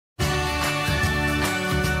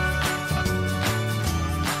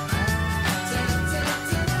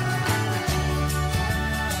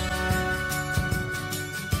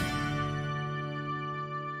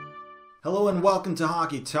Hello and welcome to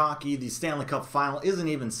Hockey Talkie. The Stanley Cup final isn't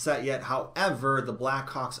even set yet. However, the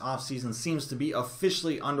Blackhawks offseason seems to be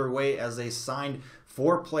officially underway as they signed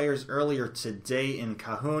 4 players earlier today in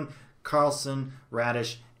Kahun, Carlsson,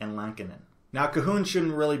 Raddysh, and Lankinen. Now, Kahun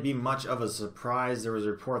shouldn't really be much of a surprise. There was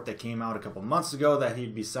a report that came out a couple months ago that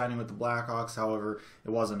he'd be signing with the Blackhawks. However,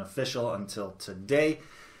 it wasn't official until today.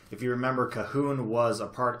 If you remember, Kahun was a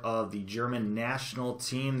part of the German national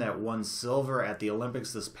team that won silver at the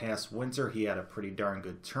Olympics this past winter. He had a pretty darn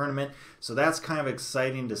good tournament. So that's kind of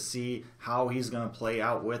exciting to see how he's going to play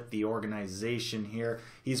out with the organization here.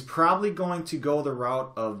 He's probably going to go the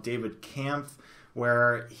route of David Kampf,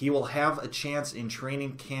 where he will have a chance in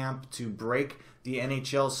training camp to break the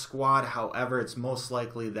NHL squad. However, it's most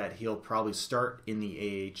likely that he'll probably start in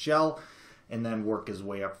the AHL and then work his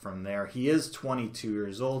way up from there. He is 22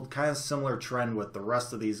 years old, kind of similar trend with the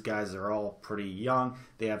rest of these guys. They're all pretty young.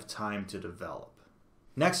 They have time to develop.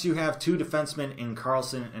 Next, you have 2 defensemen in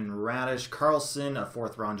Carlsson and Raddysh. Carlsson, a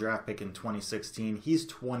 4th-round draft pick in 2016. He's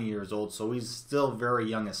 20 years old, so he's still very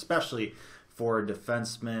young, especially for a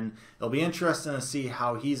defenseman. It'll be interesting to see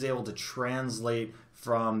how he's able to translate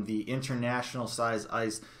from the international size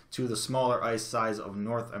ice to the smaller ice size of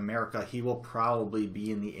North America. He will probably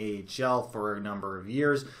be in the AHL for a number of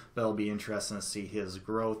years, but it'll be interesting to see his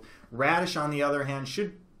growth. Raddysh, on the other hand,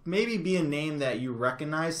 should maybe be a name that you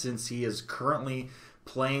recognize since he is currently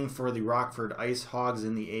playing for the Rockford Ice Hogs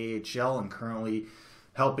in the AHL and currently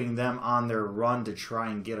helping them on their run to try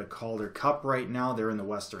and get a Calder Cup right now. They're in the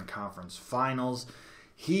Western Conference Finals.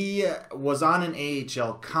 He was on an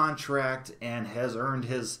AHL contract and has earned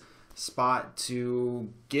his spot to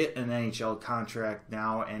get an NHL contract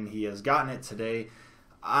now, and he has gotten it today.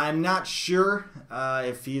 I'm not sure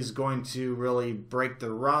if he's going to really break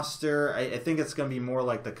the roster. I think it's going to be more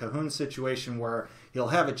like the Kahun situation where he'll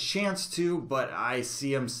have a chance to, but I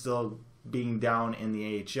see him still being down in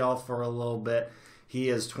the AHL for a little bit. He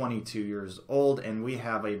is 22 years old, and we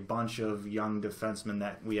have a bunch of young defensemen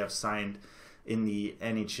that we have signed in the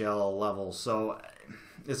NHL level. So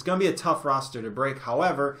it's going to be a tough roster to break.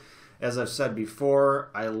 However, as I've said before,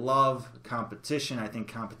 I love competition. I think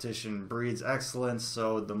competition breeds excellence.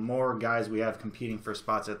 So the more guys we have competing for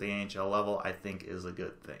spots at the NHL level, I think is a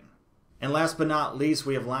good thing. And last but not least,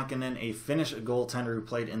 we have Lankinen, a Finnish goaltender who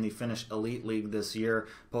played in the Finnish Elite League this year,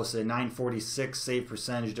 posted a .946 save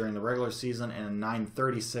percentage during the regular season and a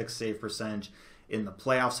 .936 save percentage in the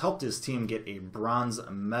playoffs. Helped his team get a bronze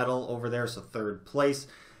medal over there, so 3rd place.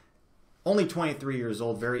 Only 23 years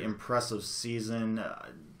old, very impressive season.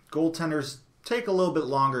 Goaltenders take a little bit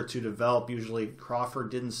longer to develop. Usually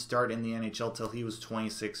Crawford didn't start in the NHL till he was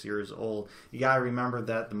 26 years old. You got to remember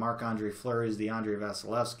that the Marc-Andre Fleury's, the Andrei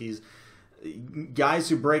Vasilevskis, guys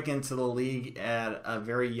who break into the league at a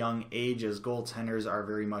very young age as goaltenders are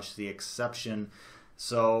very much the exception.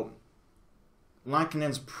 So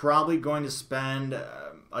Lankinen's probably going to spend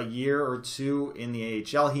a year or 2 in the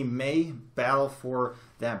AHL. He may battle for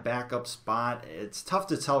that backup spot. It's tough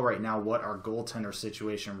to tell right now what our goaltender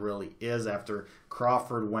situation really is after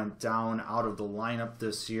Crawford went down out of the lineup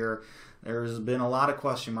this year. There's been a lot of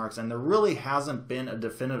question marks, and there really hasn't been a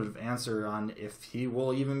definitive answer on if he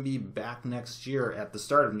will even be back next year, at the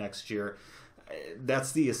start of next year.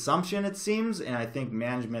 That's the assumption, it seems, and I think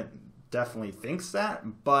management definitely thinks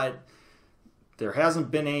that, but there hasn't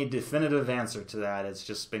been a definitive answer to that. It's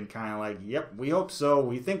just been kind of like, yep, we hope so,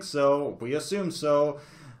 we think so, we assume so,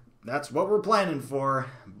 that's what we're planning for,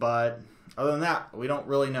 but other than that, we don't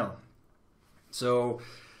really know. So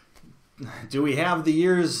do we have the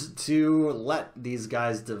years to let these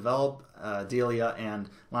guys develop? Delia and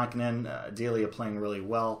Lankinen, Delia playing really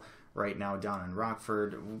well right now down in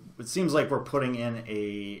Rockford. It seems like we're putting in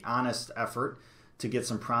a honest effort to get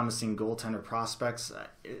some promising goaltender prospects.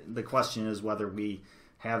 The question is whether we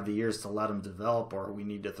have the years to let them develop or we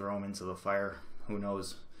need to throw them into the fire. Who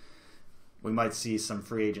knows? We might see some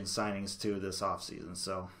free agent signings too this offseason,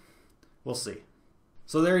 so we'll see.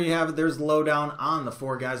 So there you have it. There's the lowdown on the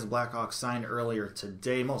 4 guys the Blackhawks signed earlier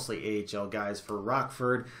today, mostly AHL guys for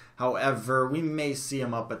Rockford. However, we may see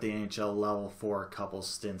them up at the NHL level for a couple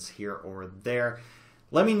stints here or there.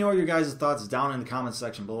 Let me know your guys' thoughts down in the comment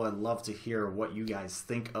section below. I'd love to hear what you guys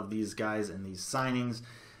think of these guys and these signings.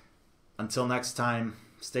 Until next time,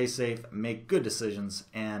 stay safe, make good decisions,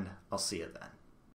 and I'll see you then.